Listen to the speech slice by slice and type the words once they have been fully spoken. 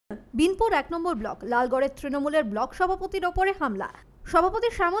বিনপুর ১ নম্বর block লালগড়ের তৃণমূলের block সভাপতির ওপরে হামলা। সভাপতি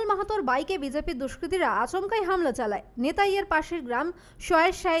শ্যামল মাহাতোর বাইকে বিজেপির দুষ্কৃতীরা আচমকাই হামলা চালায়। নেতাইয়ের পাশের গ্রাম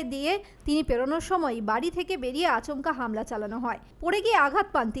শয়েরশায় দিয়ে তিনি পেরোনোর সময় বাড়ি থেকে বেরিয়ে আচমকা হামলা চালানো হয়। পড়ে গিয়ে আঘাত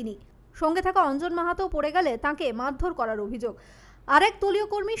পান তিনি। সঙ্গে থাকা অঞ্জন মাহাতো পড়ে গেলে তাঁকে মারধর করার অভিযোগ। আরেক দলীয়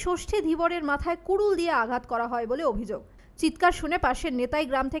কর্মী ষষ্ঠী ধীবরের মাথায় কুড়ুল দিয়ে আঘাত করা হয় বলে অভিযোগ। চিৎকার শুনে পাশের নেতাই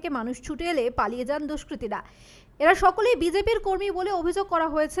গ্রাম থেকে মানুষ ছুটে এলে পালিয়ে যান দুষ্কৃতীরা। এরা সকলেই বিজেপির কর্মী বলে অভিযোগ করা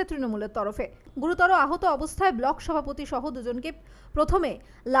হয়েছে তৃণমূলের তরফে। গুরুতর আহত অবস্থায় ব্লক সভাপতি সহ দুজনকে প্রথমে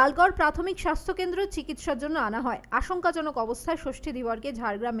লালগড় প্রাথমিক স্বাস্থ্য কেন্দ্রে চিকিৎসার জন্য আনা হয়। আশঙ্কাজনক অবস্থায় ষষ্ঠী ধীবরকে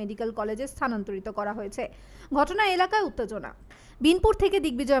ঝাড়গ্রাম মেডিকেল কলেজে স্থানান্তরিত করা হয়েছে। ঘটনা এলাকায় উত্তেজনা। বিনপুর থেকে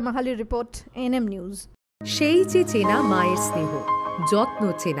দিগ্বিজয় মাহালির রিপোর্ট, এনএম নিউজ। সেই যে চেনা মায়ের স্নেহ, যত্ন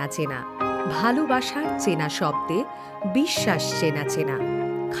চেনা চেনা, ভালোবাসার চেনা শব্দে বিশ্বাস চেনা চেনা,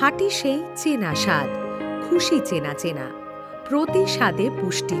 খাঁটি সেই চেনা স্বাদ, খুশি চেনা চেনা, প্রতি স্বাদে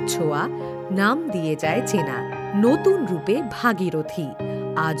পুষ্টির ছোঁয়া, নাম দিয়ে যায় চেনা, নতুন রূপে ভাগীরথী,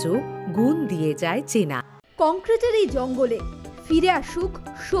 আজও গুণ দিয়ে যায় চেনা। কংক্রিটের এই জঙ্গলে ফিরে আসুক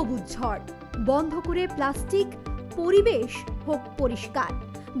সবুজ ঝড়, বন্ধ করে প্লাস্টিক, পরিবেশ হোক পরিষ্কার।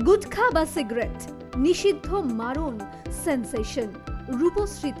 গুটখা বা সিগারেট নিষিদ্ধ, মারণ সেন্সেশন।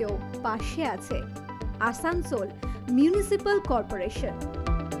 রূপশ্রীতেও পাশে আছে আসানসোল মিউনিসিপ্যাল কর্পোরেশন।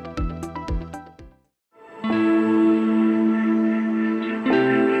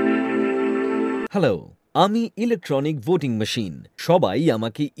 হ্যালো, আমি ইলেকট্রনিক ভোটিং মেশিন। সবাই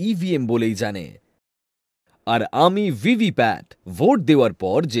আমাকে ইভিএম বলেই জানে। আর আমি ভিভিপ্যাট। ভোট দেওয়ার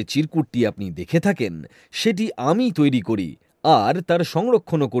পর যে চিরকুটটি আপনি দেখে থাকেন, সেটি আমি তৈরি করি আর তার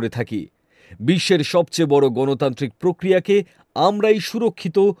সংরক্ষণও করে থাকি। বিশ্বের সবচেয়ে বড় গণতান্ত্রিক প্রক্রিয়াকে আমরাই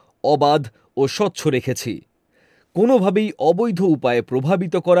সুরক্ষিত, অবাধ ও স্বচ্ছ রেখেছি। কোনোভাবেই অবৈধ উপায়ে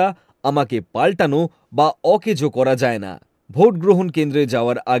প্রভাবিত করা, আমাকে পাল্টানো বা অকেজো করা যায় না। ভোট গ্রহণ কেন্দ্রে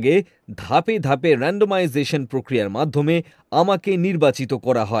যাওয়ার আগে ধাপে ধাপে র্যান্ডমাইজেশন প্রক্রিয়ার মাধ্যমে আমাকে নির্বাচিত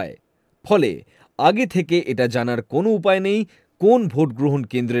করা হয়। ফলে আগে থেকে এটা জানার কোনো উপায় নেই কোন ভোট গ্রহণ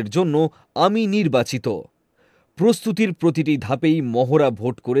কেন্দ্রের জন্য আমি নির্বাচিত। প্রস্তুতির প্রতিটি ধাপেই মহড়া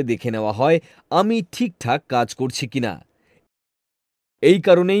ভোট করে দেখে নেওয়া হয় আমি ঠিকঠাক কাজ করছি কিনা। এই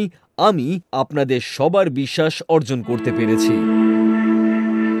কারণেই আমি আপনাদের সবার বিশ্বাস অর্জন করতে পেরেছি।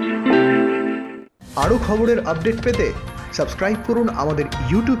 আরও খবরের আপডেট পেতে সাবস্ক্রাইব করুন আমাদের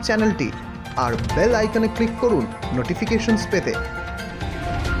ইউটিউব চ্যানেলটি আর বেল আইকনে ক্লিক করুন নোটিফিকেশনস পেতে।